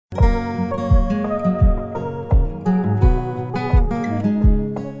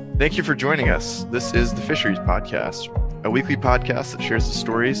Thank you for joining us. This is the Fisheries Podcast, a weekly podcast that shares the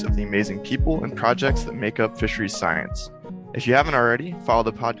stories of the amazing people and projects that make up fisheries science. If you haven't already, follow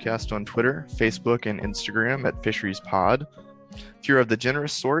the podcast on Twitter, Facebook, and Instagram at Fisheries Pod. If you're of the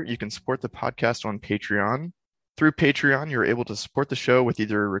generous sort, you can support the podcast on Patreon. Through Patreon, you're able to support the show with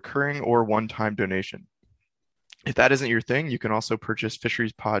either a recurring or one-time donation. If that isn't your thing, you can also purchase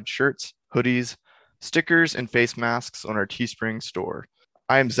Fisheries Pod shirts, hoodies, stickers, and face masks on our Teespring store.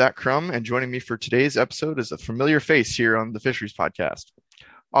 I am Zach Crum, and joining me for today's episode is a familiar face here on the Fisheries Podcast.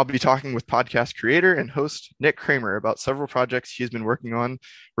 I'll be talking with podcast creator and host Nick Kramer about several projects he's been working on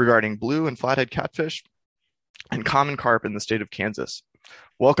regarding blue and flathead catfish and common carp in the state of Kansas.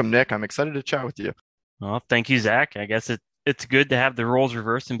 Welcome, Nick. I'm excited to chat with you. Well, thank you, Zach. I guess it's good to have the roles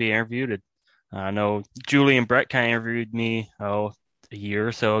reversed and be interviewed. I know Julie and Brett kind of interviewed me a year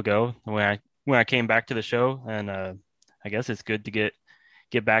or so ago when I came back to the show, and I guess it's good to get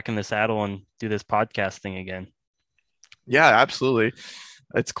back in the saddle and do this podcast thing again. Yeah, absolutely.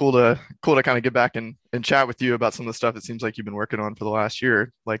 It's cool to kind of get back and chat with you about some of the stuff it seems like you've been working on for the last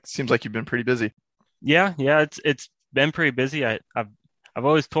year. Seems like you've been pretty busy. Yeah, it's been pretty busy. I've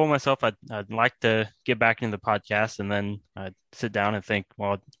always told myself I'd like to get back into the podcast, and then I'd sit down and think,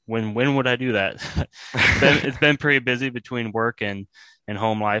 well, when would I do that? It's been pretty busy between work and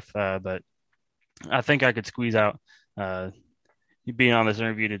home life, but I think I could squeeze out being on this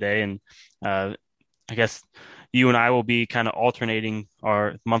interview today, and I guess you and I will be kind of alternating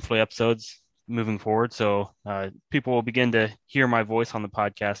our monthly episodes moving forward, so people will begin to hear my voice on the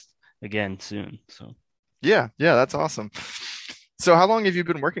podcast again soon. So yeah, that's awesome. So how long have you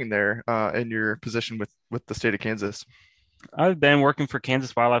been working there in your position with the state of Kansas? I've been working for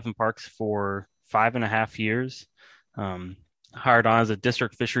Kansas Wildlife and Parks for 5.5 years. Hired on as a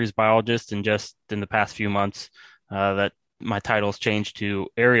district fisheries biologist, and just in the past few months that my title's changed to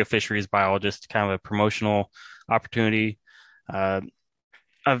area fisheries biologist, kind of a promotional opportunity.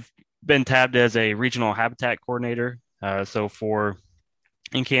 I've been tabbed as a regional habitat coordinator. So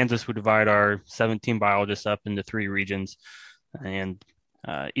in Kansas, we divide our 17 biologists up into 3 regions, and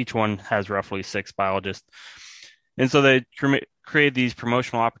each one has roughly 6 biologists. And so they create these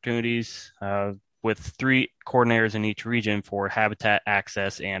promotional opportunities with 3 coordinators in each region for habitat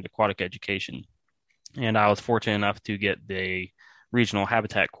access and aquatic education. And I was fortunate enough to get the regional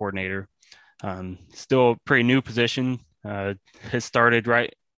habitat coordinator. Still a pretty new position. It started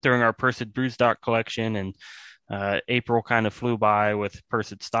right during our Pursid broodstock collection, and April kind of flew by with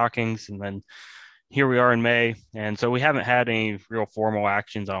Pursid stockings, and then here we are in May. And so we haven't had any real formal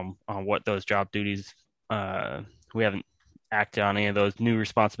actions on what those job duties. We haven't acted on any of those new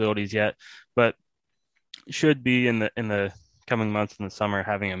responsibilities yet, but should be in the coming months in the summer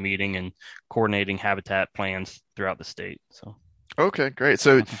having a meeting and coordinating habitat plans throughout the state. So okay, great.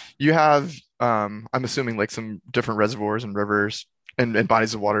 So you have I'm assuming like some different reservoirs and rivers and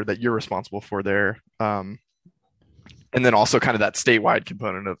bodies of water that you're responsible for there. And then also kind of that statewide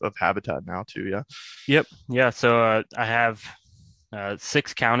component of habitat now too, yeah? Yep. Yeah. So I have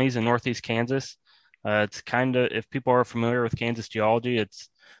 6 counties in Northeast Kansas. It's kind of, if people are familiar with Kansas geology, it's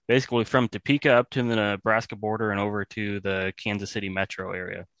basically from Topeka up to the Nebraska border and over to the Kansas City metro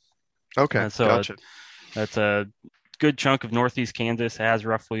area. Okay, so gotcha. That's a good chunk of Northeast Kansas. It has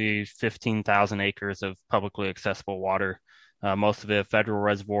roughly 15,000 acres of publicly accessible water, most of it a federal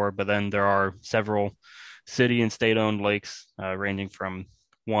reservoir, but then there are several city and state-owned lakes ranging from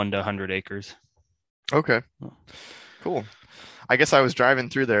 1 to 100 acres. Okay, cool. I guess I was driving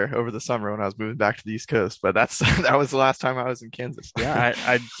through there over the summer when I was moving back to the East Coast, but that was the last time I was in Kansas. Yeah,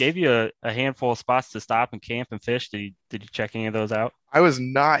 I gave you a handful of spots to stop and camp and fish. Did you check any of those out? I was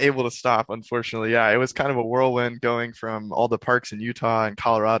not able to stop, unfortunately. Yeah, it was kind of a whirlwind going from all the parks in Utah and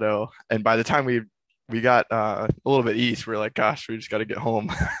Colorado, and by the time we got a little bit east, we were like, gosh, we just got to get home.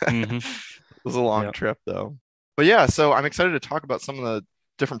 Mm-hmm. It was a long trip though. But yeah, so I'm excited to talk about some of the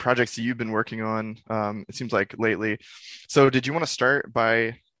different projects that you've been working on, it seems like lately. So did you want to start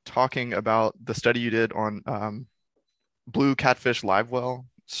by talking about the study you did on blue catfish live well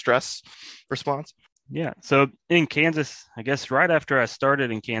stress response? Yeah, so in Kansas, I guess right after I started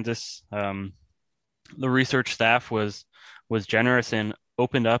in Kansas, the research staff was generous and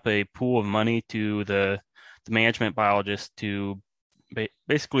opened up a pool of money to the management biologists to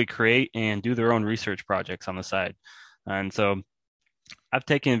basically create and do their own research projects on the side. And so I've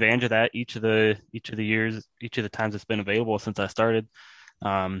taken advantage of that each of the years, each of the times it's been available since I started.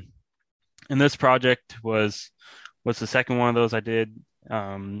 And this project was the second one of those I did.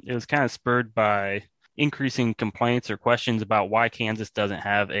 It was kind of spurred by increasing complaints or questions about why Kansas doesn't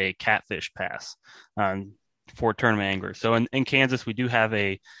have a catfish pass for tournament anglers. So in Kansas, we do have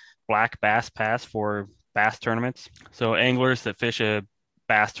a black bass pass for bass tournaments. So anglers that fish a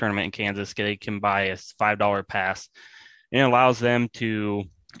bass tournament in Kansas, they can buy a $5 pass. And it allows them to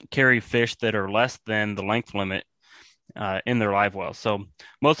carry fish that are less than the length limit in their live wells. So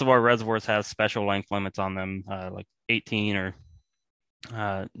most of our reservoirs have special length limits on them, like 18 or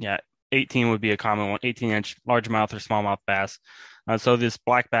yeah, 18 would be a common one, 18-inch largemouth or smallmouth bass. So this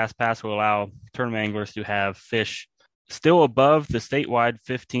black bass pass will allow tournament anglers to have fish still above the statewide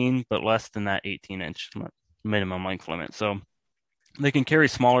 15, but less than that 18-inch minimum length limit. So they can carry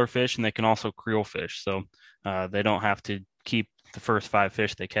smaller fish and they can also creel fish. So they don't have to keep the first 5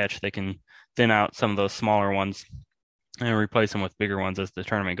 fish they catch. They can thin out some of those smaller ones and replace them with bigger ones as the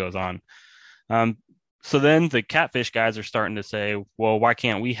tournament goes on. Um, so then the catfish guys are starting to say, well, why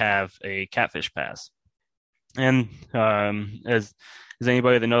can't we have a catfish pass? And as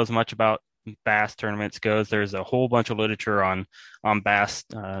anybody that knows much about bass tournaments goes, there's a whole bunch of literature on bass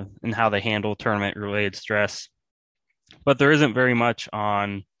and how they handle tournament related stress, but there isn't very much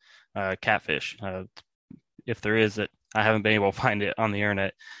on catfish. If there is, it I haven't been able to find it on the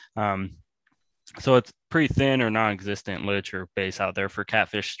internet. So it's pretty thin or non-existent literature base out there for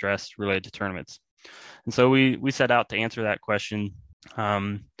catfish stress related to tournaments. And so we set out to answer that question.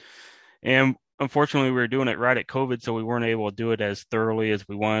 And unfortunately, we were doing it right at COVID, so we weren't able to do it as thoroughly as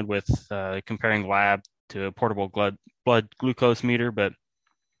we wanted with comparing lab to a portable blood glucose meter, but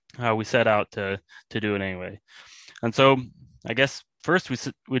we set out to do it anyway. And so I guess first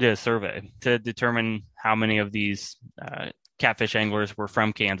we did a survey to determine how many of these catfish anglers were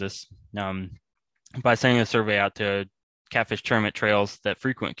from Kansas by sending a survey out to catfish tournament trails that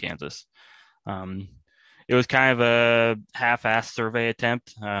frequent Kansas. It was kind of a half-assed survey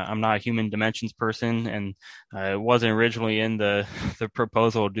attempt. I'm not a human dimensions person, and it wasn't originally in the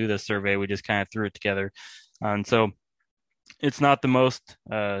proposal to do this survey. We just kind of threw it together. And so it's not the most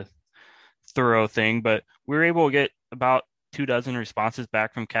thorough thing, but we were able to get about 24 responses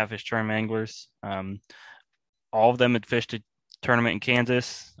back from catfish tournament anglers. All of them had fished a tournament in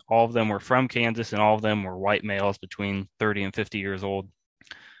Kansas. All of them were from Kansas, and all of them were white males between 30 and 50 years old.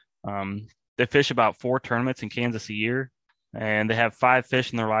 They fish about 4 tournaments in Kansas a year, and they have 5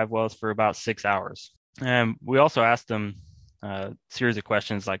 fish in their live wells for about 6 hours. And we also asked them a series of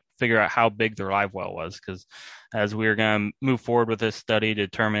questions like figure out how big their live well was, because as we were going to move forward with this study to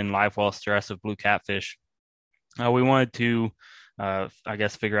determine live well stress of blue catfish, we wanted to, I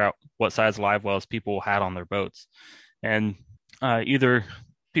guess, figure out what size live wells people had on their boats. And either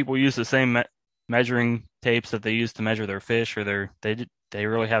people use the same measuring tapes that they use to measure their fish, or they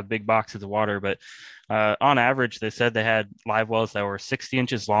really have big boxes of water. But on average, they said they had live wells that were 60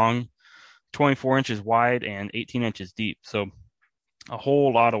 inches long, 24 inches wide, and 18 inches deep. So a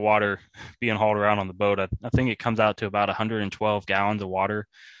whole lot of water being hauled around on the boat. I think it comes out to about 112 gallons of water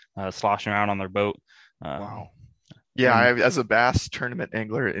sloshing around on their boat. Wow. Yeah, as a bass tournament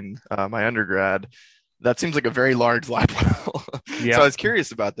angler in my undergrad, that seems like a very large live well. Yeah. So I was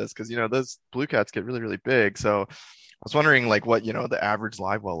curious about this because, those blue cats get really, really big. So I was wondering like what, the average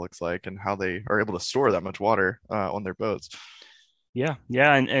live well looks like and how they are able to store that much water on their boats. Yeah.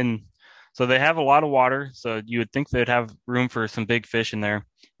 And so they have a lot of water. So you would think they'd have room for some big fish in there.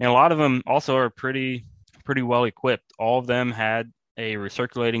 And a lot of them also are pretty well equipped. All of them had a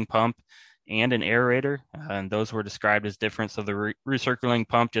recirculating pump and an aerator, and those were described as different. So the recirculating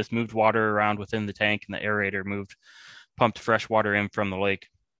pump just moved water around within the tank, and the aerator pumped fresh water in from the lake.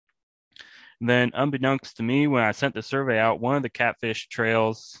 And then, unbeknownst to me, when I sent the survey out, one of the catfish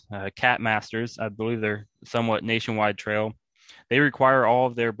trails, Cat Masters, I believe they're somewhat nationwide trail, they require all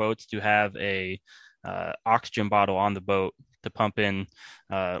of their boats to have a oxygen bottle on the boat to pump in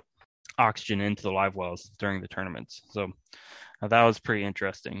oxygen into the live wells during the tournaments. So that was pretty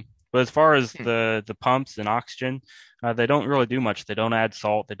interesting. But as far as the pumps and oxygen, they don't really do much. They don't add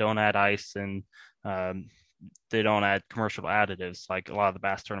salt, they don't add ice, and they don't add commercial additives like a lot of the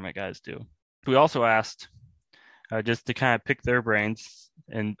bass tournament guys do. We also asked just to kind of pick their brains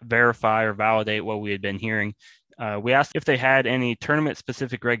and verify or validate what we had been hearing. We asked if they had any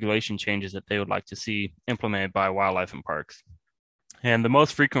tournament-specific regulation changes that they would like to see implemented by wildlife and parks. And the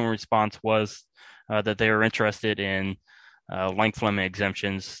most frequent response was that they were interested in length limit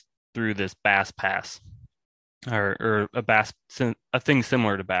exemptions through this bass pass or a thing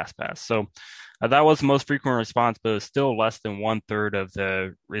similar to bass pass. So that was the most frequent response, but it was still less than 1/3 of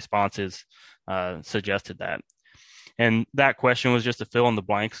the responses suggested that. And that question was just a fill in the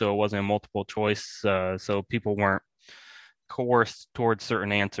blank, so it wasn't a multiple choice. So people weren't coerced towards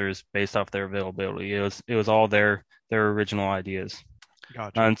certain answers based off their availability. It was all their original ideas.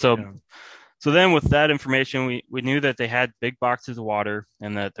 Gotcha. And so Yeah. So then with that information, we knew that they had big boxes of water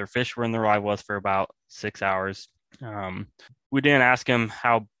and that their fish were in their live wells for about 6 hours. Um, we didn't ask them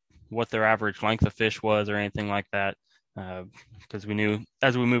what their average length of fish was or anything like that, because we knew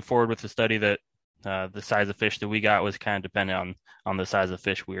as we moved forward with the study that the size of fish that we got was kind of dependent on the size of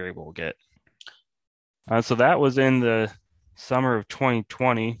fish we were able to get. So that was in the summer of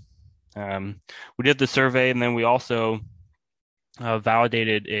 2020. We did the survey, and then we also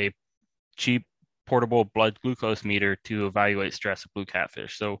validated a cheap portable blood glucose meter to evaluate stress of blue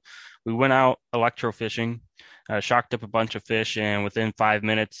catfish. So we went out electrofishing, shocked up a bunch of fish, and within 5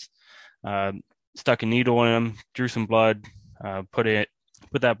 minutes, stuck a needle in them, drew some blood, put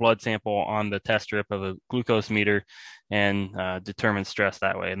that blood sample on the test strip of a glucose meter, and determined stress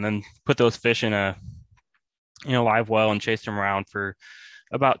that way. And then put those fish in a live well and chased them around for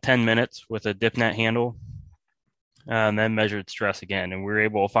about 10 minutes with a dip net handle, and then measured stress again. And we were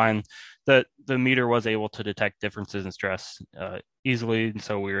able to find that the meter was able to detect differences in stress easily. And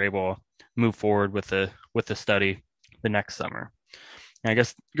so we were able to move forward with the study the next summer. And I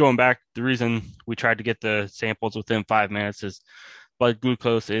guess going back, the reason we tried to get the samples within 5 minutes is blood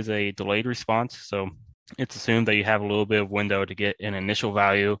glucose is a delayed response. So it's assumed that you have a little bit of window to get an initial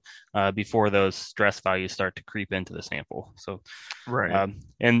value before those stress values start to creep into the sample. So, Right.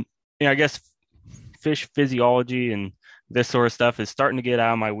 And I guess fish physiology and this sort of stuff is starting to get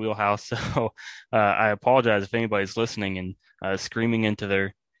out of my wheelhouse. So I apologize if anybody's listening and screaming into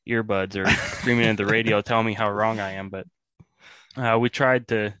their earbuds or screaming into the radio, telling me how wrong I am. But we tried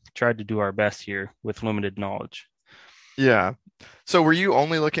to do our best here with limited knowledge. Yeah. So were you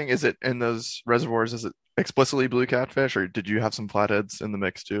only looking, is it in those reservoirs, is it explicitly blue catfish, or did you have some flatheads in the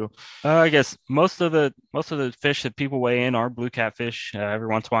mix too? I guess most of the fish that people weigh in are blue catfish. Every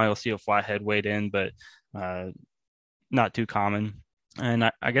once in a while, you'll see a flathead weighed in, but uh, not too common.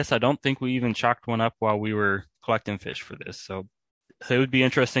 And I guess I don't think we even shocked one up while we were collecting fish for this. So it would be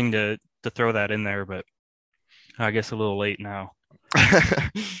interesting to throw that in there, but I guess a little late now.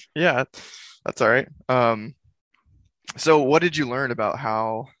 Yeah, that's all right. So what did you learn about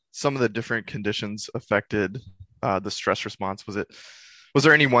how some of the different conditions affected the stress response? Was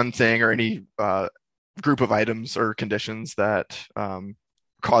there any one thing or any group of items or conditions that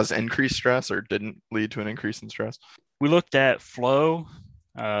caused increased stress or didn't lead to an increase in stress? We looked at flow,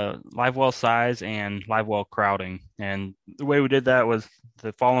 live well size, and live well crowding. And the way we did that was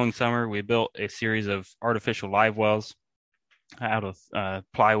the following summer, we built a series of artificial live wells out of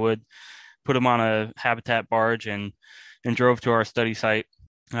plywood, put them on a habitat barge, and drove to our study site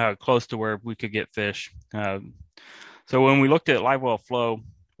close to where we could get fish. So when we looked at live well flow,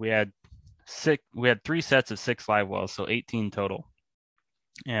 we had 3 sets of 6 live wells, so 18 total.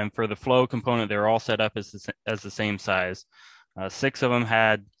 And for the flow component, they're all set up as the same size. 6 of them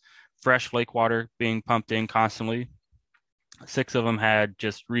had fresh lake water being pumped in constantly. 6 of them had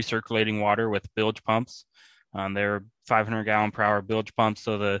just recirculating water with bilge pumps. They're 500 gallon per hour bilge pumps,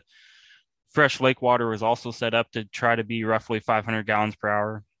 so the fresh lake water was also set up to try to be roughly 500 gallons per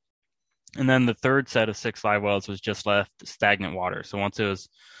hour. And then the third set of 6 live wells was just left stagnant water. So once it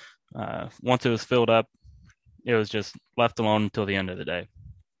was filled up, it was just left alone until the end of the day.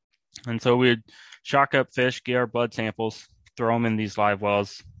 And so we'd shock up fish, get our blood samples, throw them in these live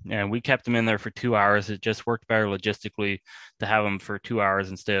wells, and we kept them in there for 2 hours. It just worked better logistically to have them for 2 hours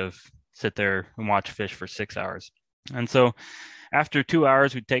instead of sit there and watch fish for 6 hours. And so after 2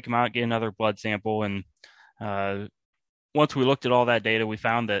 hours, we'd take them out, get another blood sample. And once we looked at all that data, we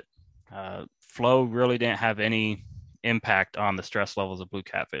found that flow really didn't have any impact on the stress levels of blue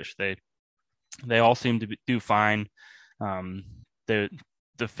catfish. They all seemed to do fine. The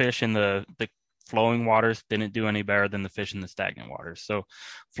fish in the flowing waters didn't do any better than the fish in the stagnant waters. So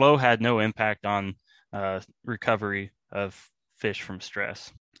flow had no impact on recovery of fish from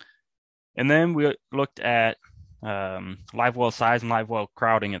stress. And then we looked at live well size and live well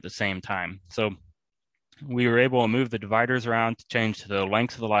crowding at the same time. So we were able to move the dividers around to change the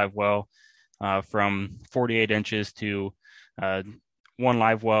length of the live well from 48 inches to one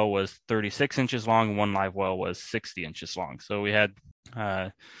live well was 36 inches long and one live well was 60 inches long. So we had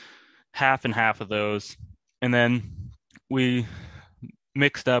half and half of those. And then we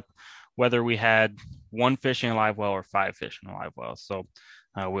mixed up whether we had 1 fish in a live well or 5 fish in a live well. So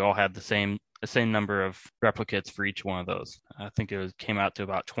we all had the same number of replicates for each one of those. I think came out to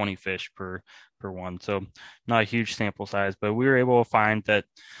about 20 fish per one. So not a huge sample size, but we were able to find that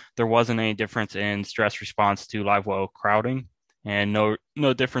there wasn't any difference in stress response to live well crowding and no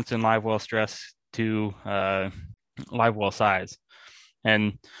difference in live well stress to live well size.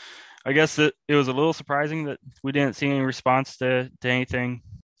 And I guess it was a little surprising that we didn't see any response to anything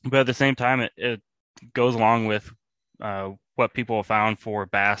but at the same time, it goes along with what people have found for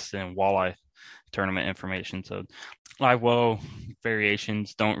bass and walleye tournament information. So live well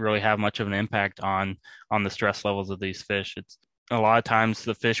variations don't really have much of an impact on the stress levels of these fish. It's a lot of times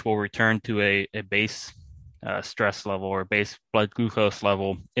the fish will return to a base stress level or base blood glucose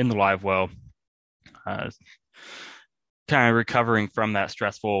level in the live well, uh, kind of recovering from that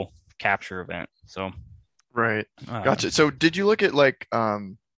stressful capture event. So, Right. uh, Gotcha. So did you look at like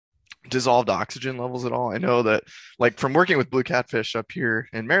dissolved oxygen levels at all? I know that like from working with blue catfish up here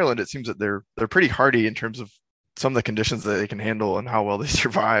in Maryland, it seems that they're pretty hardy in terms of some of the conditions that they can handle and how well they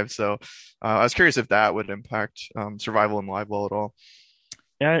survive. So I was curious if that would impact survival in live well at all.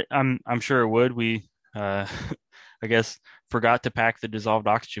 yeah, I'm sure it would. We I guess forgot to pack the dissolved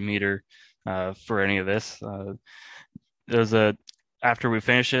oxygen meter for any of this. There was a After we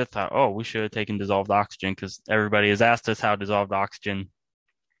finished it, I thought, oh, we should have taken dissolved oxygen because everybody has asked us how dissolved oxygen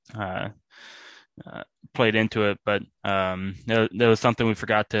uh, uh, played into it, but there was something we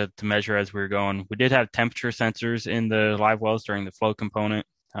forgot to measure as we were going. We did have temperature sensors in the live wells during the flow component,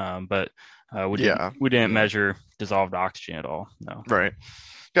 but Yeah. we didn't Yeah. measure dissolved oxygen at all. No. Right.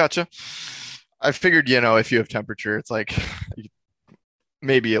 Gotcha. I figured, if you have temperature, it's like you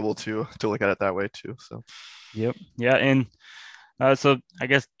may be able to look at it that way too. So Yep. Yeah, and so I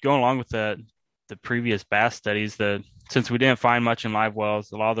guess going along with the previous bass studies, the since we didn't find much in live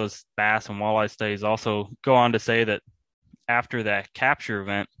wells, a lot of those bass and walleye studies also go on to say that after that capture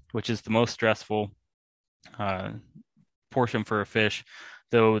event, which is the most stressful uh, portion for a fish,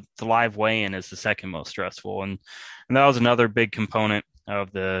 though the live weigh-in is the second most stressful, and that was another big component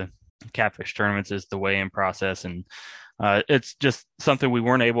of the catfish tournaments is the weigh-in process, and it's just something we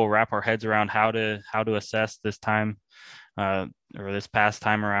weren't able to wrap our heads around how to assess this time or this past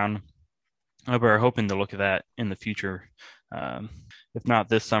time around. But we're hoping to look at that in the future. Um, if not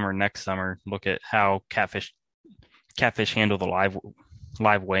this summer, next summer, look at how catfish handle the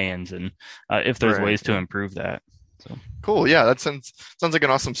live weigh-ins and if there's right. ways to Yeah. improve that. So, Cool. Yeah, that sounds like an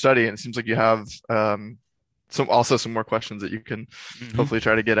awesome study, and it seems like you have some more questions that you can mhm. hopefully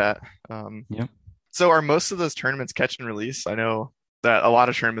try to get at. Um, Yeah. so are most of those tournaments catch and release? I know that a lot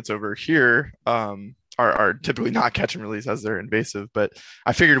of tournaments over here are typically not catch and release as they're invasive, but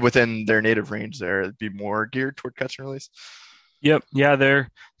I figured within their native range there it'd be more geared toward catch and release. Yep. Yeah,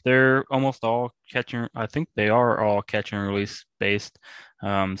 they're almost all catch and I think they are all catch and release based.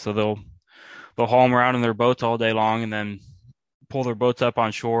 So they'll haul them around in their boats all day long and then pull their boats up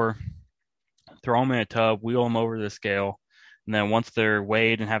on shore, throw them in a tub, wheel them over to the scale, and then once they're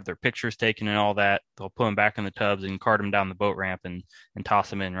weighed and have their pictures taken and all that, they'll put them back in the tubs and cart them down the boat ramp and toss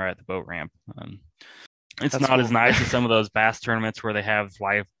them in right at the boat ramp. It's That's not as cool. nice as some of those bass tournaments where they have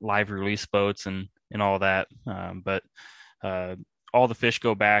live release boats and all that, but uh, all the fish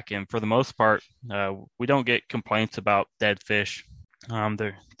go back, and for the most part, we don't get complaints about dead fish.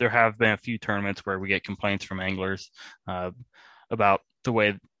 There have been a few tournaments where we get complaints from anglers uh, about the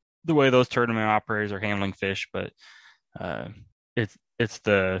way those tournament operators are handling fish, but uh, it's it's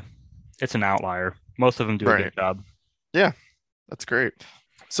the it's an outlier. Most of them do a good Right. job. Yeah, that's great.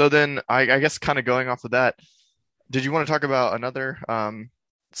 So then I guess kind of going off of that, did you want to talk about another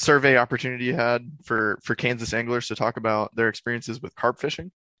survey opportunity you had for Kansas anglers to talk about their experiences with carp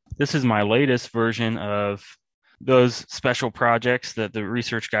fishing? This is my latest version of those special projects that the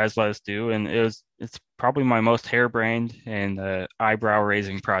research guys let us do, and it's probably my most harebrained and eyebrow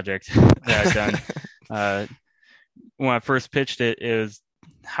raising project that I've done. Uh, when I first pitched it, it was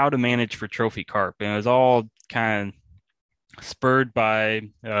how to manage for trophy carp, and it was all kind of spurred by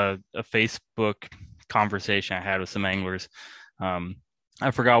a Facebook conversation I had with some anglers. Um,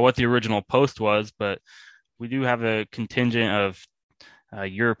 I forgot what the original post was, but we do have a contingent of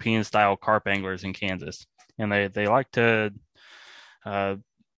European style carp anglers in Kansas, and they like to uh,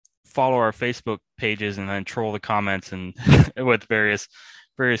 follow our Facebook pages and then troll the comments and with various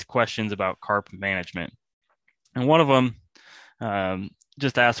questions about carp management. And one of them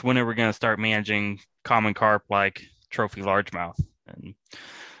just asked when are we going to start managing common carp like trophy largemouth. And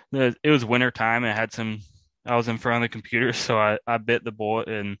it was winter time. And I had some. I was in front of the computer, so I bit the bullet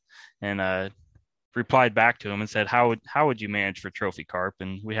and replied back to him and said, "How would you manage for trophy carp?"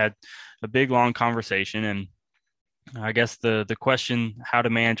 And we had a big long conversation. And I guess the question how to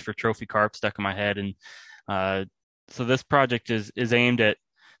manage for trophy carp stuck in my head. And uh, so this project is aimed at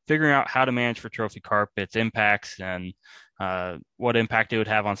figuring out how to manage for trophy carp, its impacts, and what impact it would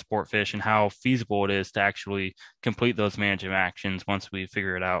have on sport fish, and how feasible it is to actually complete those management actions once we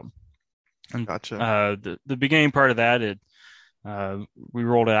figure it out. And Gotcha. the beginning part of that, uh, we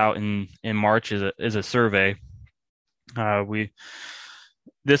rolled it out in March as a survey. We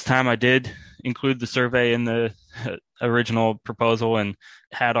This time I did include the survey in the original proposal and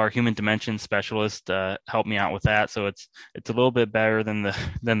had our human dimensions specialist help me out with that. So it's a little bit better than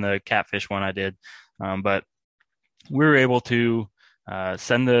the catfish one I did. But we were able to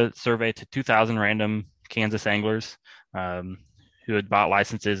send the survey to 2,000 random Kansas anglers who had bought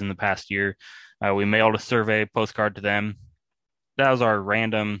licenses in the past year. We mailed a survey postcard to them. That was our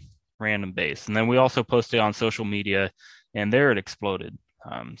random base, and then we also posted on social media, and there it exploded.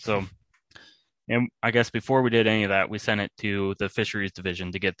 So, and I guess before we did any of that, we sent it to the fisheries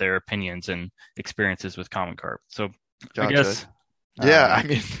division to get their opinions and experiences with common carp. So, I Gotcha. guess, Yeah, uh, I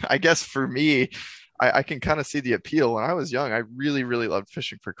mean, I guess for me, I can kind of see the appeal. When I was young, I really, really loved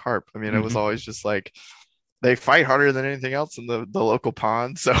fishing for carp. I mean, it was mhm. always just like they fight harder than anything else in the local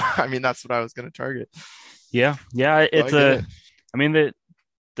pond. So, I mean, that's what I was going to target. Yeah, So it's I get a. it. I mean,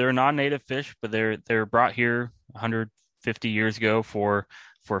 they're non-native fish, but they're brought here 150 years ago for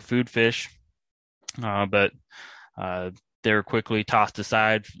food fish. But uh, they were quickly tossed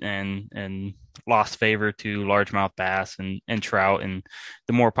aside and lost favor to largemouth bass and trout and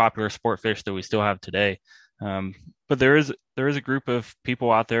the more popular sport fish that we still have today. Um, but there is a group of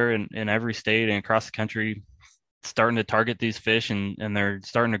people out there in every state and across the country starting to target these fish and they're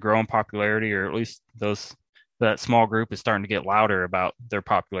starting to grow in popularity, or at least that small group is starting to get louder about their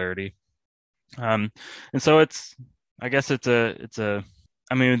popularity. Um, and so I guess it's a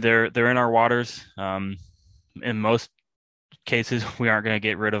I mean they're in our waters. In most cases, we aren't going to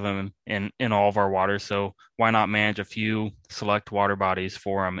get rid of them in all of our waters. So why not manage a few select water bodies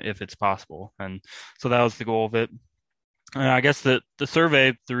for them if it's possible? And so that was the goal of it. And I guess the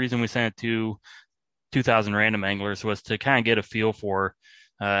survey, the reason we sent it to 2,000 random anglers was to kind of get a feel for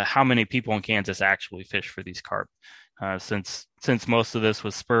how many people in Kansas actually fish for these carp. Since most of this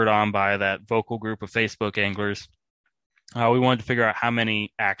was spurred on by that vocal group of Facebook anglers, we wanted to figure out how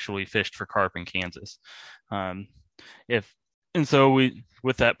many actually fished for carp in Kansas. Um, if and so we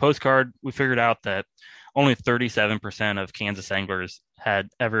with that postcard, we figured out that only 37% of Kansas anglers had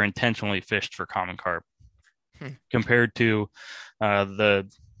ever intentionally fished for common carp, Hmm. compared to the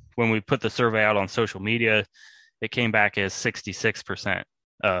when we put the survey out on social media, it came back as 66%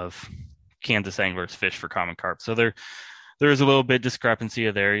 of Kansas anglers fish for common carp. So there's a little bit discrepancy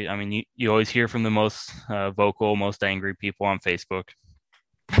there. I mean, you always hear from the most vocal, most angry people on Facebook,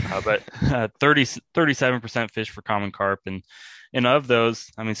 but 37% fish for common carp, and of those,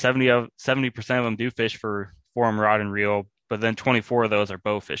 I mean, 70% of them do fish for them rod and reel, but then 24 of those are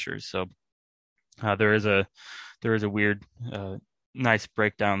bow fishers. So uh, there is a there is a weird, nice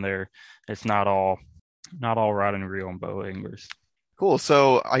breakdown there. It's not all rod and reel and bow anglers. Cool.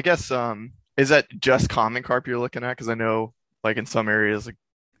 So I guess is that just common carp you're looking at? Because I know like in some areas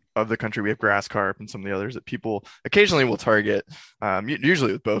of the country we have grass carp and some of the others that people occasionally will target,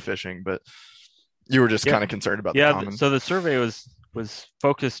 usually with bow fishing. But you were just Yeah, kind of concerned about the yeah. common. So the survey was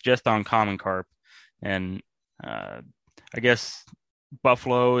focused just on common carp, and uh, I guess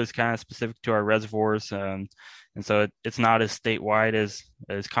buffalo is kind of specific to our reservoirs, and so it's not as statewide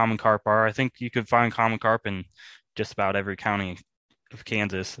as common carp are. I think you could find common carp in just about every county of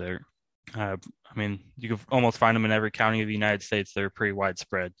Kansas. I mean, you could almost find them in every county of the United States. They're pretty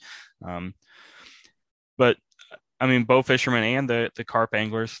widespread. Um, but I mean, bow fishermen and the carp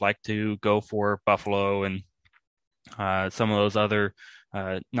anglers like to go for buffalo and some of those other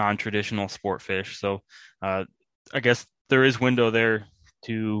non-traditional sport fish. So I guess there is window there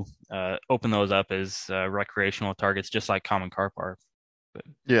to open those up as recreational targets, just like common carp are. But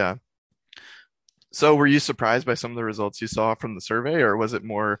Yeah. So were you surprised by some of the results you saw from the survey, or was it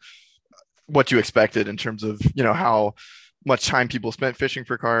more what you expected in terms of, how much time people spent fishing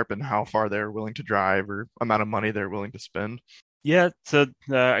for carp and how far they're willing to drive or amount of money they're willing to spend? yeah, so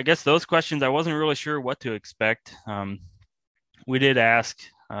I guess those questions I wasn't really sure what to expect. We did ask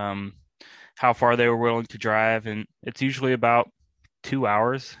um, how far they were willing to drive, and it's usually about 2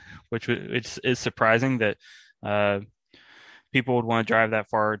 hours, which is surprising that uh, people would want to drive that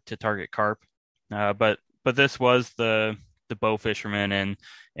far to target carp. But this was the bow fishermen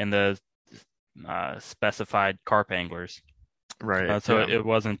and the specified carp anglers. Right. So Yeah. it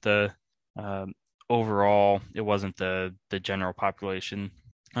wasn't the um, overall, it wasn't the general population.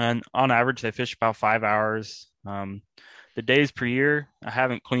 And on average, they fish about 5 hours. The days per year, I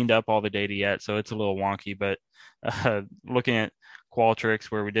haven't cleaned up all the data yet, so it's a little wonky. But looking at Qualtrics,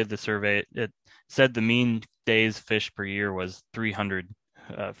 where we did the survey, it said the mean days fished per year was 300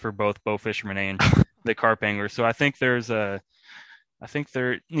 for both bow fishermen and the carp anglers. So I think there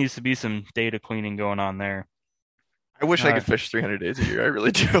needs to be some data cleaning going on there. I wish I Uh, could fish 300 days a year. I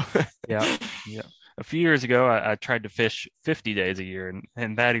really do. yeah, yeah. A few years ago, I tried to fish 50 days a year,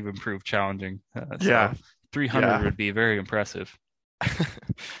 and that even proved challenging. So Yeah, 300 yeah, would be very impressive.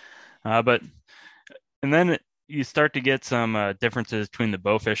 But and then you start to get some differences between the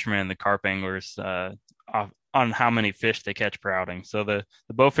bow fishermen and the carp anglers on how many fish they catch per outing. So the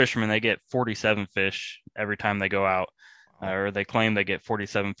bow fishermen, they get 47 fish every time they go out, wow. or they claim they get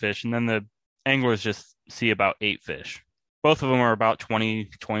 47 fish, and then the anglers just see about 8 fish. Both of them are about 20,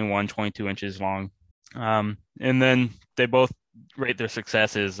 21, 22 inches long. And then they both rate their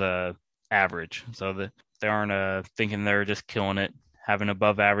success as average, so that they aren't thinking they're just killing it, having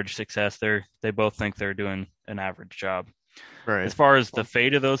above average success. They both think they're doing an average job. As Right. far as the Well,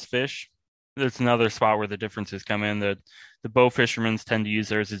 fate of those fish, that's another spot where the differences come in. The bow fishermen tend to use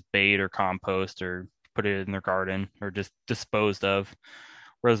theirs as bait or compost or put it in their garden or just disposed of,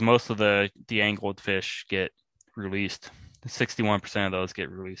 whereas most of the angled fish get released. 61% of those get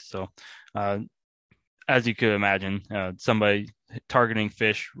released. So, uh, as you could imagine, somebody targeting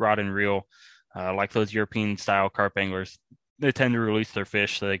fish rod and reel, like those European style carp anglers, they tend to release their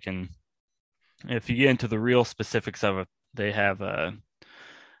fish so they can. If you get into the real specifics of it, they have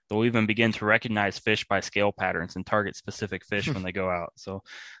they'll even begin to recognize fish by scale patterns and target specific fish when they go out. So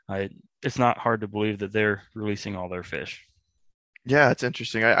it's not hard to believe that they're releasing all their fish. yeah, it's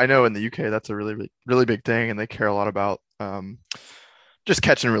interesting. I know in the UK that's a really, really, really big thing, and they care a lot about just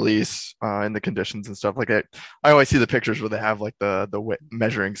catch and release and the conditions and stuff like that. I always see the pictures where they have like the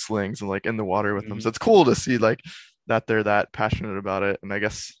measuring slings and like in the water with them. So Mm-hmm. it's cool to see like that they're that passionate about it. And I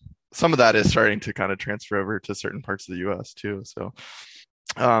guess some of that is starting to kind of transfer over to certain parts of the US too.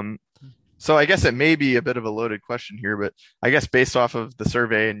 Um, so I guess it may be a bit of a loaded question here, but I guess based off of the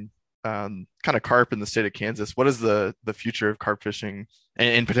survey and kind of carp in the state of Kansas, what does the future of carp fishing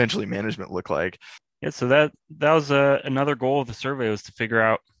and potentially management look like? Yeah, so that was another goal of the survey was to figure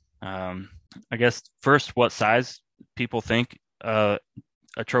out, um, I guess, first what size people think a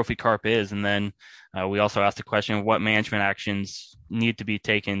trophy carp is, and then we also asked the question what management actions need to be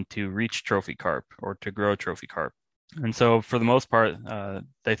taken to reach trophy carp or to grow trophy carp. And so, for the most part,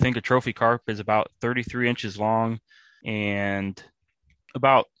 they think a trophy carp is about 33 inches long and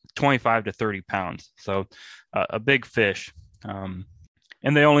about 25 to 30 pounds. So, a big fish. Um,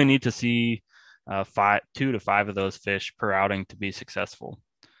 and they only need to see 2 to 5 of those fish per outing to be successful.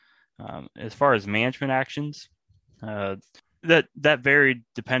 As far as management actions, uh, that varied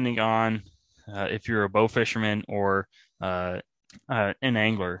depending on if you're a bow fisherman or uh, an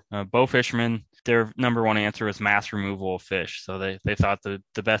angler. Bow fishermen, their number one answer was mass removal of fish. So they thought the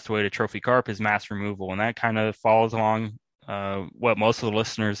best way to trophy carp is mass removal, and that kind of follows along what most of the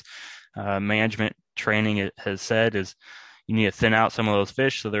listeners' management training has said is you need to thin out some of those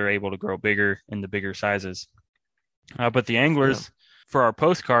fish so they're able to grow bigger into bigger sizes. But the Yeah. anglers, for our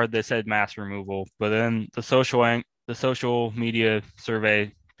postcard, they said mass removal, but then the social media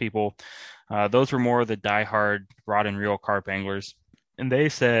survey people, those were more the diehard rod and reel carp anglers, and they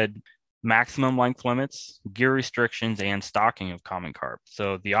said maximum length limits, gear restrictions, and stocking of common carp.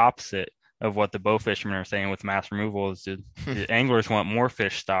 So the opposite of what the bow fishermen are saying with mass removal is the anglers want more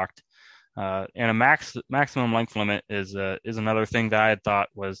fish stocked. And a maximum length limit is another thing that I had thought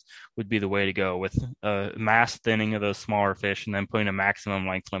would be the way to go with mass thinning of those smaller fish and then putting a maximum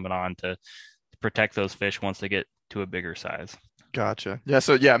length limit on to protect those fish once they get to a bigger size. Gotcha. Yeah,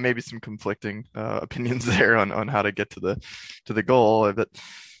 so yeah, maybe some conflicting opinions there on how to get to the goal. But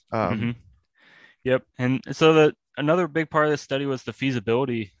Hmm. um, Yep. And so the another big part of this study was the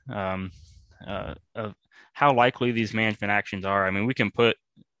feasibility of how likely these management actions are. I mean, we can put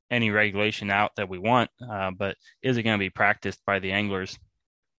any regulation out that we want, but is it going to be practiced by the anglers?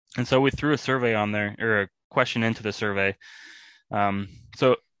 And so we threw a survey on there or a question into the survey.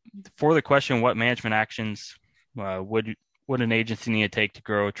 So for the question, what management actions would an agency need to take to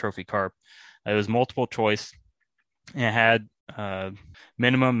grow a trophy carp? It was multiple choice. And it had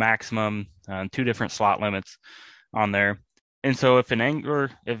minimum, maximum, two different slot limits on there. And so if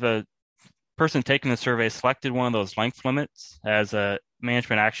a person taking the survey selected one of those length limits as a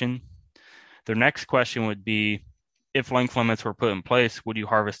management action, their next question would be, if length limits were put in place, would you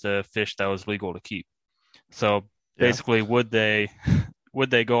harvest a fish that was legal to keep? So yeah. basically, would they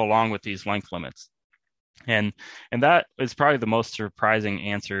go along with these length limits? And and that is probably the most surprising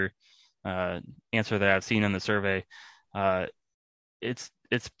uh, answer that I've seen in the survey. Uh, it's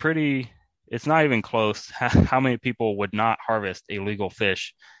pretty. It's not even close. How many people would not harvest a legal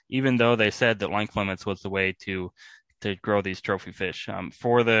fish, even though they said that length limits was the way to grow these trophy fish?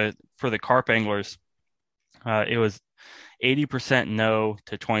 For the carp anglers, it was 80% no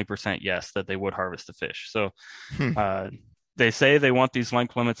to 20% yes that they would harvest the fish. So Hmm. uh, they say they want these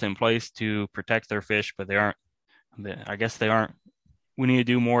length limits in place to protect their fish, but they aren't. I guess they aren't. We need to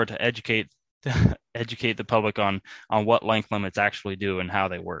do more to educate the public on what length limits actually do and how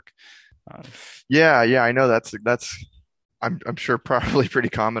they work. Uh, Yeah, I know that's I'm sure probably pretty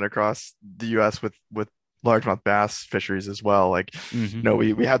common across the US with largemouth bass fisheries as well. Like,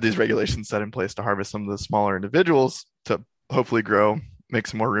 mhm. we have these regulations set in place to harvest some of the smaller individuals to hopefully grow, make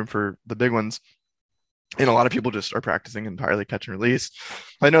some more room for the big ones. And a lot of people just are practicing entirely catch and release.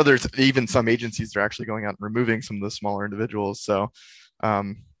 I know there's even some agencies that are actually going out and removing some of the smaller individuals. So,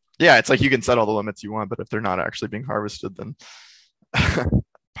 um, yeah, it's like you can set all the limits you want, but if they're not actually being harvested, then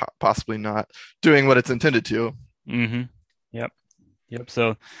possibly not doing what it's intended to. Mhm. Yep. Yep.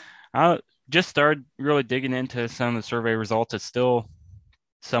 So I just started really digging into some of the survey results. It's still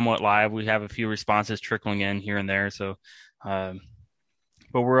somewhat live. We have a few responses trickling in here and there. So, um,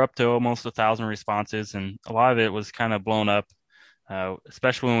 but we're up to almost 1,000 responses, and a lot of it was kind of blown up,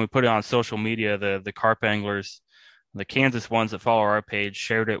 especially when we put it on social media. The carp anglers, the Kansas ones that follow our page,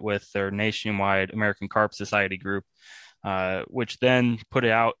 shared it with their nationwide American Carp Society group, which then put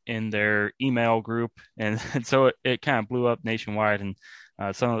it out in their email group, and so it kind of blew up nationwide. And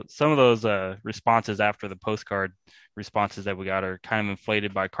some of those responses after the postcard responses that we got are kind of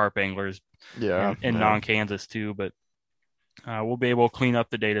inflated by carp anglers Yeah, and yeah, non-Kansas too, but we'll be able to clean up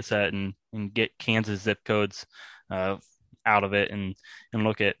the data set and get Kansas zip codes uh, out of it and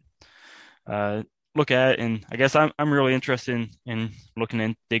uh, look at it. And I guess I'm really interested in looking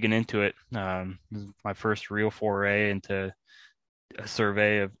in digging into it. This is my first real foray into a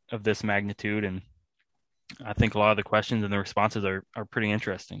survey of this magnitude, and I think a lot of the questions and the responses are pretty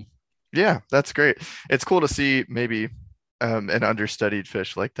interesting. yeah. That's great. It's cool to see maybe an understudied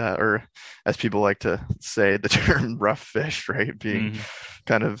fish like that, or as people like to say, the term rough fish, right, being Hmm.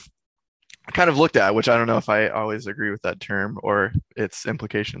 kind of kind of looked at, which I don't know if I always agree with that term or its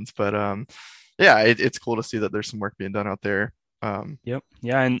implications, but yeah, it's cool to see that there's some work being done out there. Yep.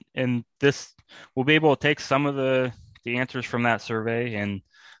 Yeah, and this we'll be able to take some of the answers from that survey, and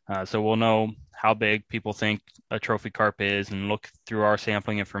so we'll know how big people think a trophy carp is, and look through our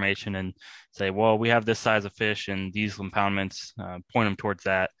sampling information and say, well, we have this size of fish and these impoundments, point them towards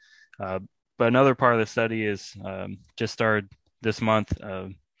that. Uh, but another part of the study is just started this month,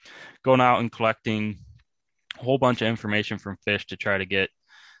 going out and collecting a whole bunch of information from fish to try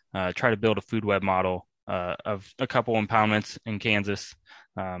to build a food web model of a couple impoundments in Kansas.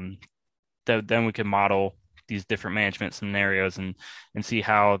 Um, that then we can model these different management scenarios and see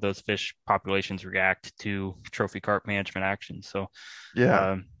how those fish populations react to trophy carp management actions. So,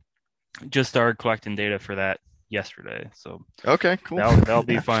 yeah. um, just started collecting data for that yesterday. So Okay, cool. that'll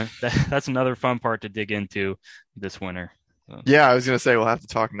be Yeah. fun. That's another fun part to dig into this winter. So, Yeah, I was gonna say we'll have to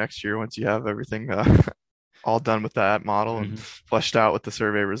talk next year once you have everything all done with that model and mhm. fleshed out with the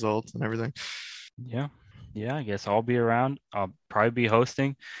survey results and everything. Yeah. Yeah, I guess I'll be around. I'll probably be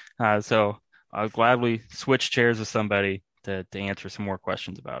hosting. So I'll gladly switch chairs with somebody to answer some more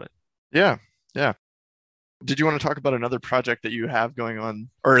questions about it. Yeah, yeah. Did you want to talk about another project that you have going on,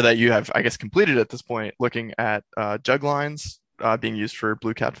 or that you have, I guess, completed at this point, looking at jug lines being used for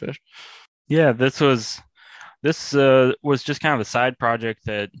blue catfish? Yeah, this was just kind of a side project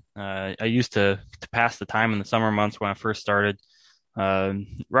that I used to pass the time in the summer months when I first started.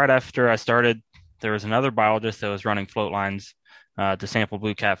 Right after I started, there was another biologist that was running float lines to sample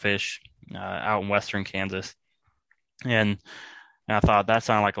blue catfish out in western Kansas, and I thought that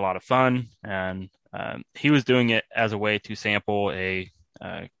sounded like a lot of fun. And he was doing it as a way to sample a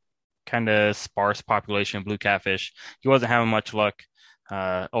kind of sparse population of blue catfish. He wasn't having much luck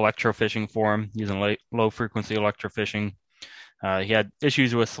electrofishing for him, using low frequency electrofishing. He had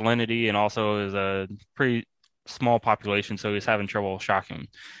issues with salinity and also is a pretty small population, so he was having trouble shocking.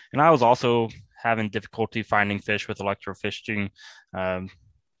 And I was also having difficulty finding fish with electrofishing, um,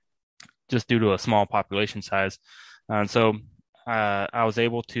 just due to a small population size. And so I was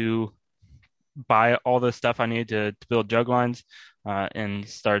able to buy all the stuff I needed to build jug lines and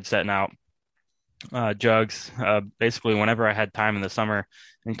started setting out jugs basically whenever I had time in the summer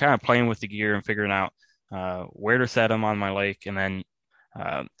and kind of playing with the gear and figuring out where to set them on my lake and then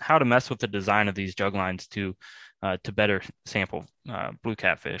how to mess with the design of these jug lines to better sample blue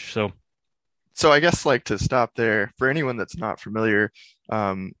catfish. So So I guess like to stop there, for anyone that's not familiar,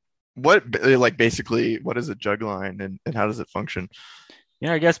 um, like basically what is a jug line and how does it function?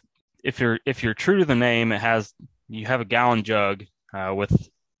 yeah, I guess if you're true to the name, you have a gallon jug with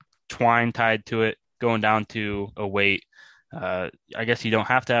twine tied to it going down to a weight. I guess you don't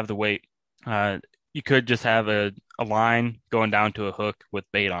have to have the weight. Uh, you could just have a line going down to a hook with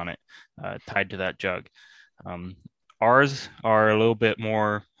bait on it tied to that jug. Um, Ours are a little bit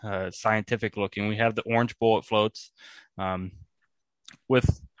more scientific looking. We have the orange bullet floats um,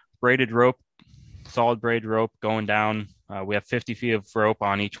 with braided rope, solid braid rope going down. We have 50 feet of rope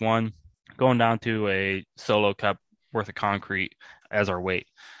on each one, going down to a solo cup worth of concrete as our weight.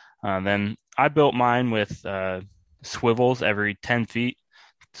 Then I built mine with swivels every 10 feet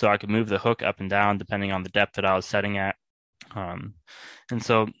so I could move the hook up and down depending on the depth that I was setting at. Um, and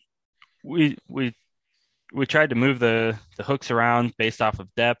so we we tried to move the hooks around based off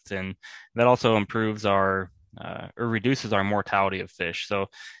of depth, and that also improves our or reduces our mortality of fish. So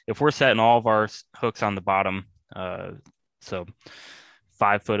if we're setting all of our hooks on the bottom, so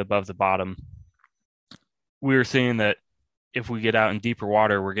 5 foot above the bottom, we were seeing that if we get out in deeper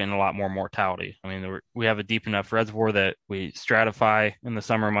water, we're getting a lot more mortality. I mean, we have a deep enough reservoir that we stratify in the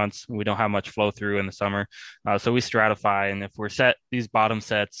summer months. We don't have much flow through in the summer. So we stratify. And if we're set these bottom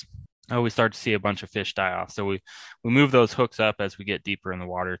sets, we start to see a bunch of fish die off. So we move those hooks up as we get deeper in the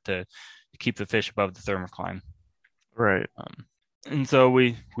water to keep the fish above the thermocline. Right. And so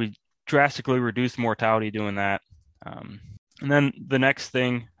we drastically reduced mortality doing that. And then the next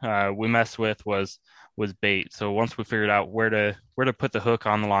thing we messed with was bait. So once we figured out where to put the hook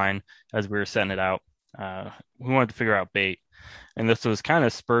on the line as we were setting it out, we wanted to figure out bait. And this was kind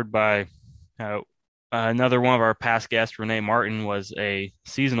of spurred by another one of our past guests, Renee Martin, was a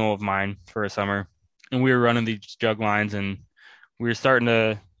seasonal of mine for a summer, and we were running these jug lines, and we were starting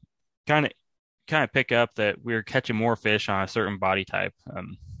to kind of pick up that we were catching more fish on a certain body type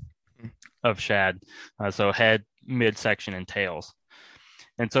of shad, so head, midsection, and tails.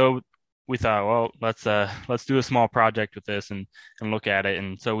 And so we thought, well, let's do a small project with this and look at it.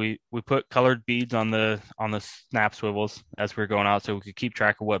 And so we put colored beads on the snap swivels as we were going out, so we could keep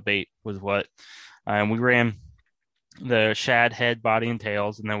track of what bait was what. And we ran the shad head, body, and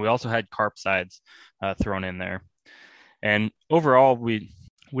tails, and then we also had carp sides thrown in there. And overall, we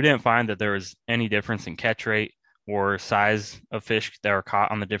didn't find that there was any difference in catch rate or size of fish that were caught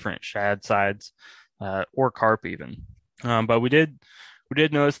on the different shad sides or carp even. But we did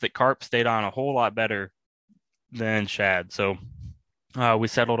notice that carp stayed on a whole lot better than shad. So we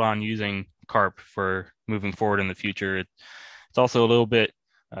settled on using carp for moving forward in the future. It's also a little bit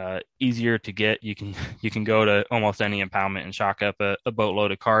easier to get. You can go to almost any impoundment and shock up a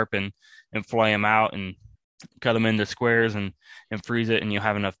boatload of carp and flay them out and cut them into squares and freeze it, and you'll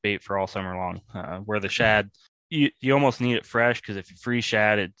have enough bait for all summer long. Where the shad, you almost need it fresh, because if you freeze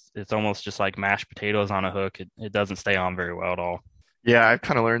shad, it's almost just like mashed potatoes on a hook. It doesn't stay on very well at all. Yeah, I've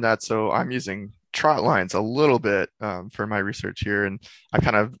kind of learned that. So I'm using trot lines a little bit for my research here, and I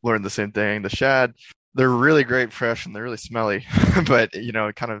kind of learned the same thing. The shad, they're really great fresh and they're really smelly, but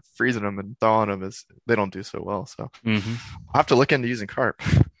kind of freezing them and thawing them they don't do so well. So I'll have to look into using carp.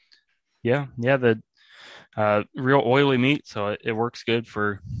 Yeah, the real oily meat, so it works good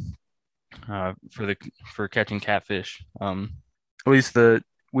for catching catfish. At least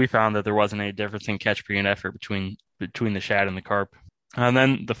we found that there wasn't any difference in catch per unit effort between the shad and the carp. And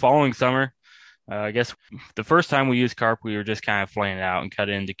then the following summer, I guess the first time we used carp, we were just kind of flaying it out and cut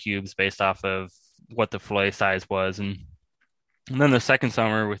it into cubes based off of what the fillet size was. And then the second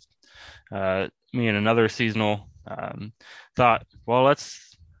summer, with me and another seasonal, thought, well,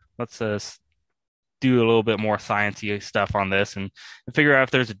 let's do a little bit more sciencey stuff on this and figure out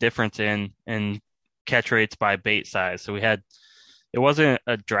if there's a difference in catch rates by bait size. So it wasn't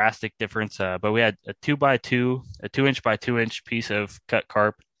a drastic difference, but we had a 2-inch by 2-inch piece of cut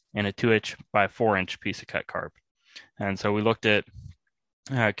carp and a 2-inch by 4-inch piece of cut carp. And so we looked at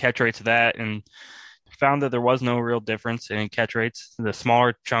catch rates of that and found that there was no real difference in catch rates. The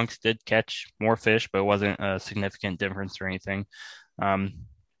smaller chunks did catch more fish, but it wasn't a significant difference or anything.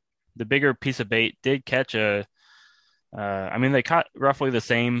 The bigger piece of bait did catch they caught roughly the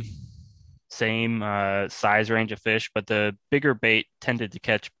same size range of fish, but the bigger bait tended to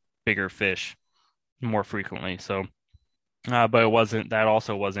catch bigger fish more frequently. So, but that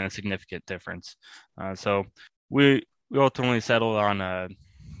also wasn't a significant difference. So we ultimately settled on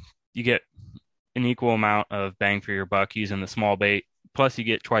you get an equal amount of bang for your buck using the small bait, plus you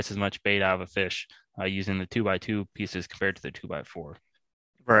get twice as much bait out of a fish using the 2x2 pieces compared to the 2x4.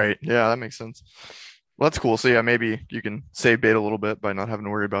 Right. Yeah, that makes sense. Well, that's cool. So yeah, maybe you can save bait a little bit by not having to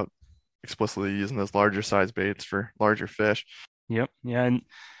worry about explicitly using those larger size baits for larger fish. Yep. Yeah. And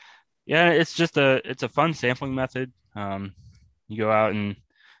yeah, it's a fun sampling method. You go out and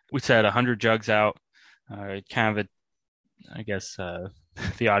we set 100 jugs out. Kind of I guess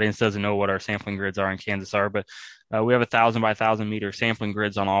the audience doesn't know what our sampling grids are in Kansas are, but we have 1,000 by 1,000 meter sampling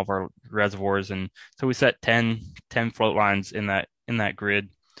grids on all of our reservoirs. And so we set 10 float lines in that grid.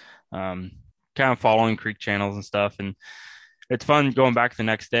 kind of following creek channels and stuff. And it's fun going back the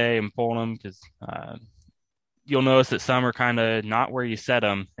next day and pulling them because you'll notice that some are kind of not where you set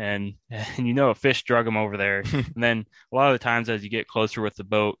them, and a fish drug them over there. And then a lot of the times as you get closer with the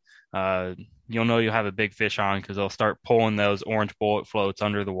boat, uh, you'll have a big fish on because they'll start pulling those orange bullet floats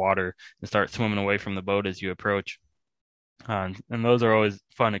under the water and start swimming away from the boat as you approach. And those are always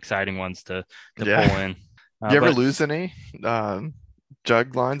fun, exciting ones to Yeah. pull in. Do you ever But lose any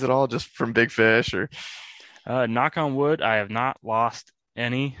jug lines at all, just from big fish or? knock on wood, I have not lost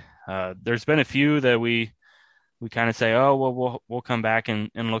any. There's been a few that we kind of say, oh well, we'll come back and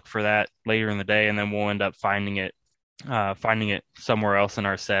look for that later in the day, and then we'll end up finding it somewhere else in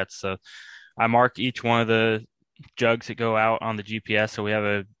our sets. So I mark each one of the jugs that go out on the GPS, so we have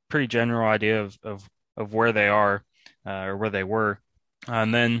a pretty general idea of where they are or where they were.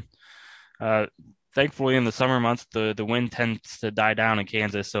 And then uh, thankfully in the summer months, the wind tends to die down in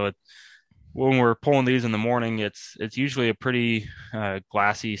Kansas, so when we're pulling these in the morning, it's usually a pretty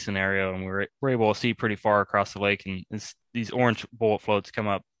glassy scenario, and we're able to see pretty far across the lake. And these orange bullet floats come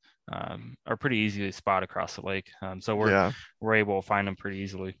up are pretty easy to spot across the lake. So Yeah. we're able to find them pretty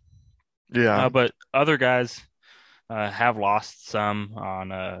easily. Yeah. But other guys have lost some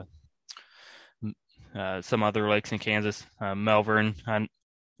on some other lakes in Kansas. Melbourne, and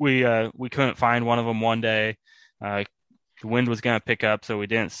we couldn't find one of them one day. The wind was going to pick up, so we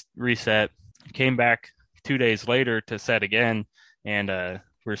didn't reset. Came back 2 days later to set again, and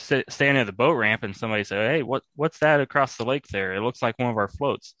we're standing at the boat ramp, and somebody said, "Hey, what's that across the lake there? It looks like one of our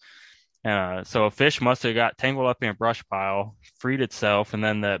floats." So a fish must have got tangled up in a brush pile, freed itself, and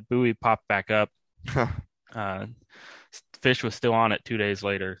then the buoy popped back up. Uh, Fish was still on it 2 days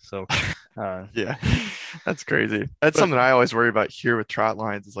later. So, Yeah. That's crazy. That's but something I always worry about here with trot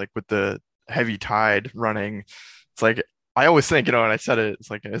lines is like with the heavy tide running. It's like I always think, and I said it, it's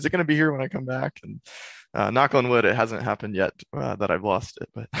like, is it going to be here when I come back? And knock on wood, it hasn't happened yet that I've lost it.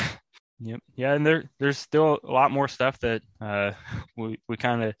 But yep, yeah, and there's still a lot more stuff that we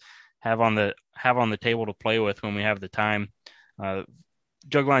kind of have on the table to play with when we have the time. Uh,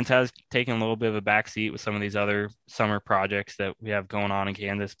 Jug lines has taken a little bit of a backseat with some of these other summer projects that we have going on in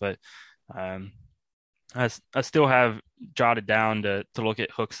Kansas, but um, I still have jotted down to look at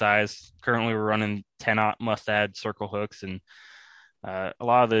hook size. Currently, we're running 10-aught must-add circle hooks, and a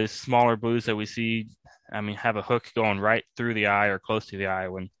lot of the smaller blues that we see, I mean, have a hook going right through the eye or close to the eye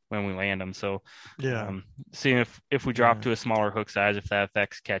when we land them. So, yeah, seeing if we drop yeah, to a smaller hook size, if that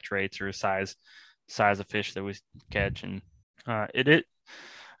affects catch rates or size of fish that we catch, and it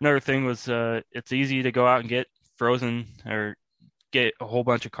another thing was it's easy to go out and get frozen or get a whole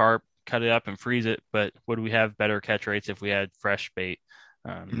bunch of carp, cut it up and freeze it, but would we have better catch rates if we had fresh bait?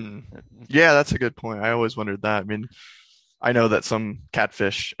 Um, mm. Yeah, that's a good point. I always wondered that. I mean, I know that some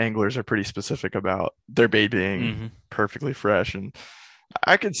catfish anglers are pretty specific about their bait being mhm. perfectly fresh, and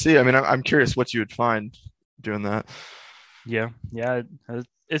I could see. I mean, I'm curious what you would find doing that. Yeah, yeah.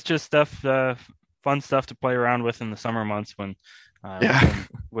 It's just stuff, fun stuff to play around with in the summer months uh, Yeah,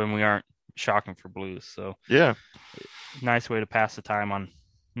 when when we aren't shocking for blues. So yeah, nice way to pass the time on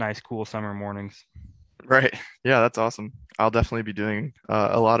nice, cool summer mornings. right. Yeah, that's awesome. I'll definitely be doing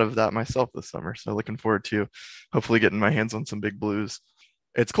a lot of that myself this summer. So looking forward to hopefully getting my hands on some big blues.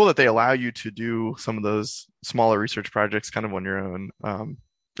 It's cool that they allow you to do some of those smaller research projects kind of on your own.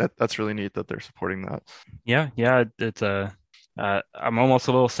 That's really neat that they're supporting that. Yeah, yeah. It's a. I'm almost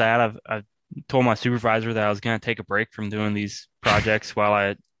a little sad. I've told my supervisor that I was going to take a break from doing these projects while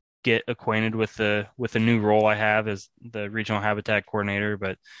I get acquainted with the new role I have as the regional habitat coordinator.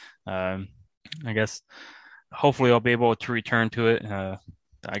 But I guess hopefully I'll be able to return to it.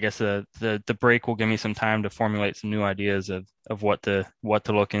 I guess the break will give me some time to formulate some new ideas of what to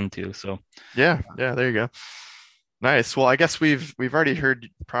look into. So Yeah, yeah, there you go. Nice. Well, I guess we've already heard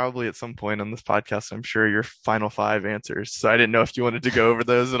probably at some point on this podcast, I'm sure your final five answers. So I didn't know if you wanted to go over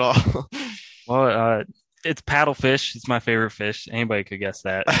those at all. well, it's paddlefish. It's my favorite fish. Anybody could guess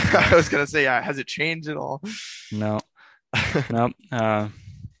that. I was gonna say, has it changed at all? No, no, no.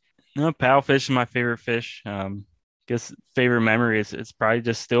 Paddlefish is my favorite fish. Guess favorite memory is it's probably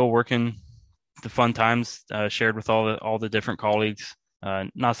just still working the fun times shared with all the different colleagues.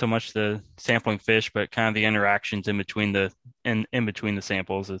 Not so much the sampling fish, but kind of the interactions in between the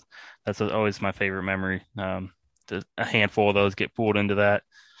samples. That's always my favorite memory. A handful of those get pulled into that.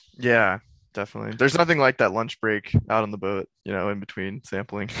 Yeah, definitely. There's nothing like that lunch break out on the boat, in between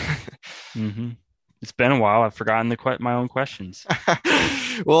sampling. hmm It's been a while. I've forgotten my own questions.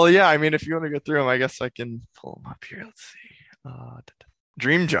 Well, yeah, I mean, if you want to go through them, I guess I can pull them up here. Let's see.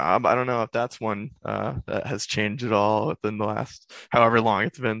 dream job. I don't know if that's one that has changed at all within the last however long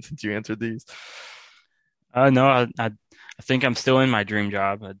it's been since you answered these. No, I think I'm still in my dream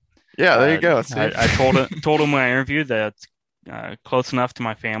job. Yeah, there you go. See? I told him when I interviewed that it's close enough to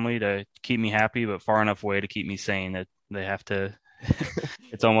my family to keep me happy, but far enough away to keep me sane. That they have to.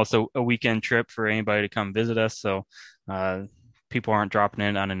 It's almost a weekend trip for anybody to come visit us, so uh, people aren't dropping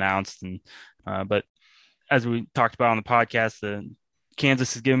in unannounced. And but as we talked about on the podcast,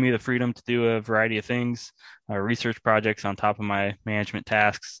 Kansas has given me the freedom to do a variety of things, research projects on top of my management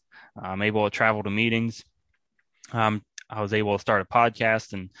tasks. I'm able to travel to meetings. I was able to start a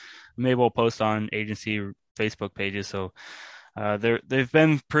podcast, and I'm able to post on agency Facebook pages. So they've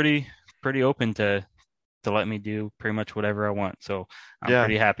been pretty open to let me do pretty much whatever I want. So I'm Yeah,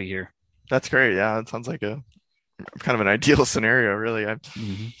 pretty happy here. that's great. Yeah, it sounds like a kind of an ideal scenario, really.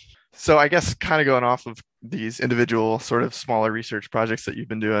 Hmm. So I guess kind of going off of these individual sort of smaller research projects that you've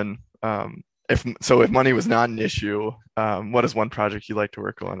been doing, if money was not an issue, what is one project you like to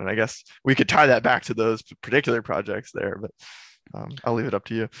work on? And I guess we could tie that back to those particular projects there, but I'll leave it up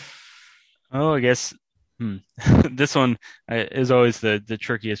to you. Oh, I guess hmm. This one is always the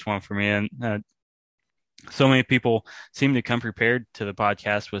trickiest one for me, and so many people seem to come prepared to the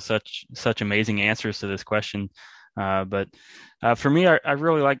podcast with such amazing answers to this question. But for me, I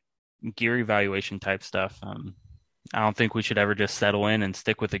really like gear evaluation type stuff. I don't think we should ever just settle in and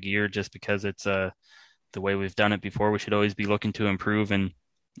stick with the gear just because it's the way we've done it before. We should always be looking to improve and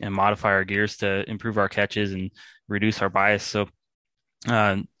modify our gears to improve our catches and reduce our bias. So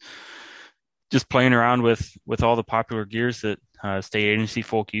uh, just playing around with all the popular gears that state agency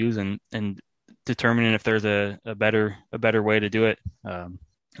folk use and determining if there's a better way to do it.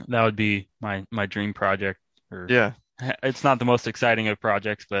 That would be my dream project. Or Yeah. it's not the most exciting of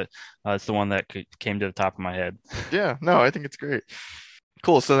projects, but it's the one that came to the top of my head. Yeah. No, I think it's great.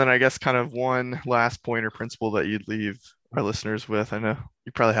 Cool. So then I guess kind of one last point or principle that you'd leave our listeners with. I know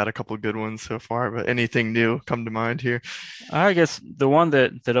you probably had a couple of good ones so far, but anything new come to mind here? I guess the one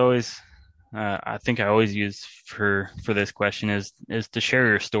that always I think I always use for this question is to share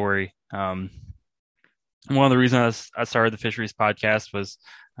your story. One of the reasons I started the fisheries podcast was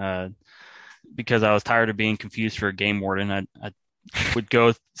uh, because I was tired of being confused for a game warden. I would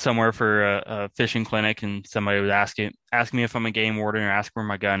go somewhere for a fishing clinic, and somebody would ask me if I'm a game warden or ask where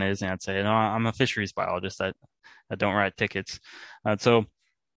my gun is, and I'd say, no, I'm a fisheries biologist. I don't write tickets. So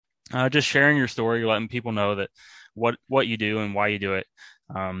just sharing your story, letting people know that what you do and why you do it.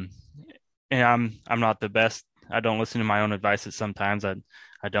 Um, and I'm not the best. I don't listen to my own advice at sometimes. I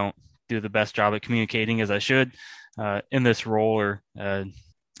don't do the best job at communicating as I should in this role, or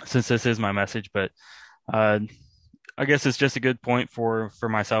since this is my message. But uh, I guess it's just a good point for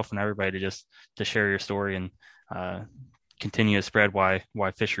myself and everybody to just to share your story and uh, continue to spread why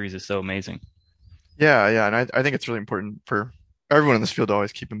fisheries is so amazing. Yeah, yeah, and I think it's really important for everyone in this field to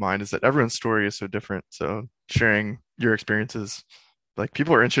always keep in mind is that everyone's story is so different. So sharing your experiences, like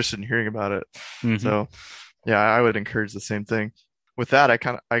people are interested in hearing about it. Hmm. So yeah, I would encourage the same thing. With that,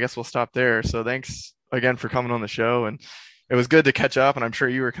 I guess we'll stop there. So thanks again for coming on the show, and it was good to catch up. And I'm sure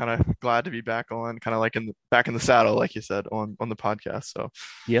you were kind of glad to be back on, kind of like back in the saddle, like you said on the podcast. So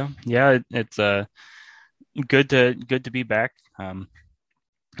Yeah, it's good to be back. And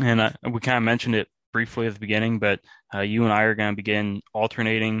we kind of mentioned it briefly at the beginning, but you and I are going to begin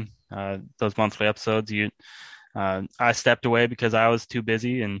alternating those monthly episodes. I stepped away because I was too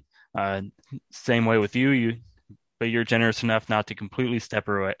busy, and uh, same way with you. But you're generous enough not to completely step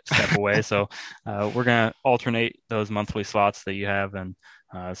away. So we're going to alternate those monthly slots that you have, and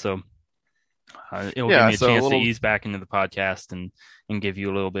so it will give yeah, me a so a chance to little ease back into the podcast and give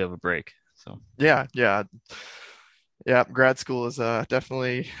you a little bit of a break. So. yeah, yeah. Yeah, grad school is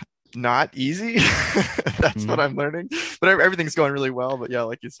definitely not easy. That's what Mhm. I'm learning. But everything's going really well. But yeah,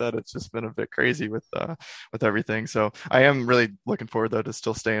 like you said, it's just been a bit crazy with everything. So I am really looking forward though to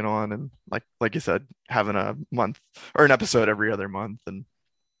still staying on and like you said, having a month or an episode every other month and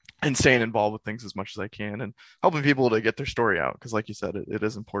staying involved with things as much as I can and helping people to get their story out. Because like you said, it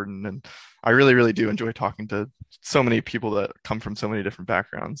is important. And I really, really do enjoy talking to so many people that come from so many different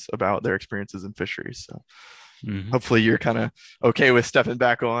backgrounds about their experiences in fisheries. So Mhm. hopefully you're kind of okay with stepping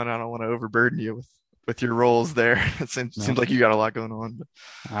back on. I don't want to overburden you with your roles there. It seems No, like you got a lot going on.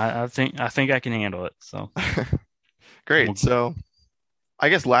 I think I can handle it. So. But great. We'll, So I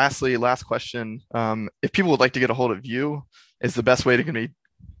guess lastly, last question. If people would like to get a hold of you, is the best way to be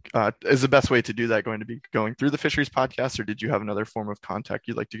is the best way to do that going to be going through the fisheries podcast, or did you have another form of contact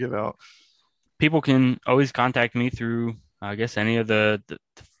you'd like to give out? People can always contact me through, I guess, any of the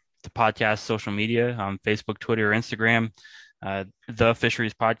podcast social media, Facebook, Twitter, or Instagram. The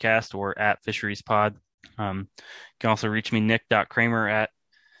Fisheries Podcast or at Fisheries Pod. You can also reach me, nick.kramer at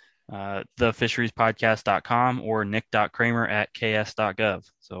thefisheriespodcast.com or nick.kramer at ks.gov.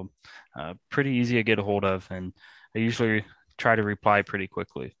 So pretty easy to get a hold of, and I usually try to reply pretty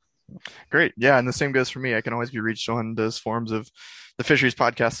quickly. Great. Yeah. And the same goes for me. I can always be reached on those forms of the Fisheries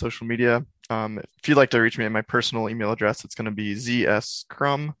Podcast social media. If you'd like to reach me at my personal email address, it's going to be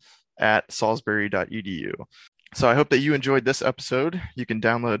zscrum@salisbury.edu. So I hope that you enjoyed this episode. You can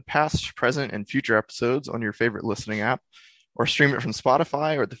download past, present, and future episodes on your favorite listening app or stream it from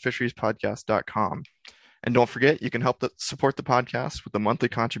Spotify or thefisheriespodcast.com. And don't forget, you can help support the podcast with a monthly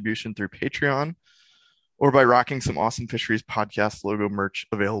contribution through Patreon or by rocking some awesome Fisheries Podcast logo merch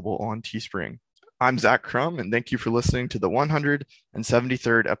available on Teespring. I'm Zach Crum, and thank you for listening to the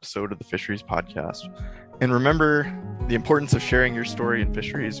 173rd episode of the Fisheries Podcast. And remember the importance of sharing your story in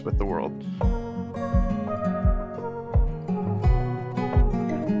fisheries with the world.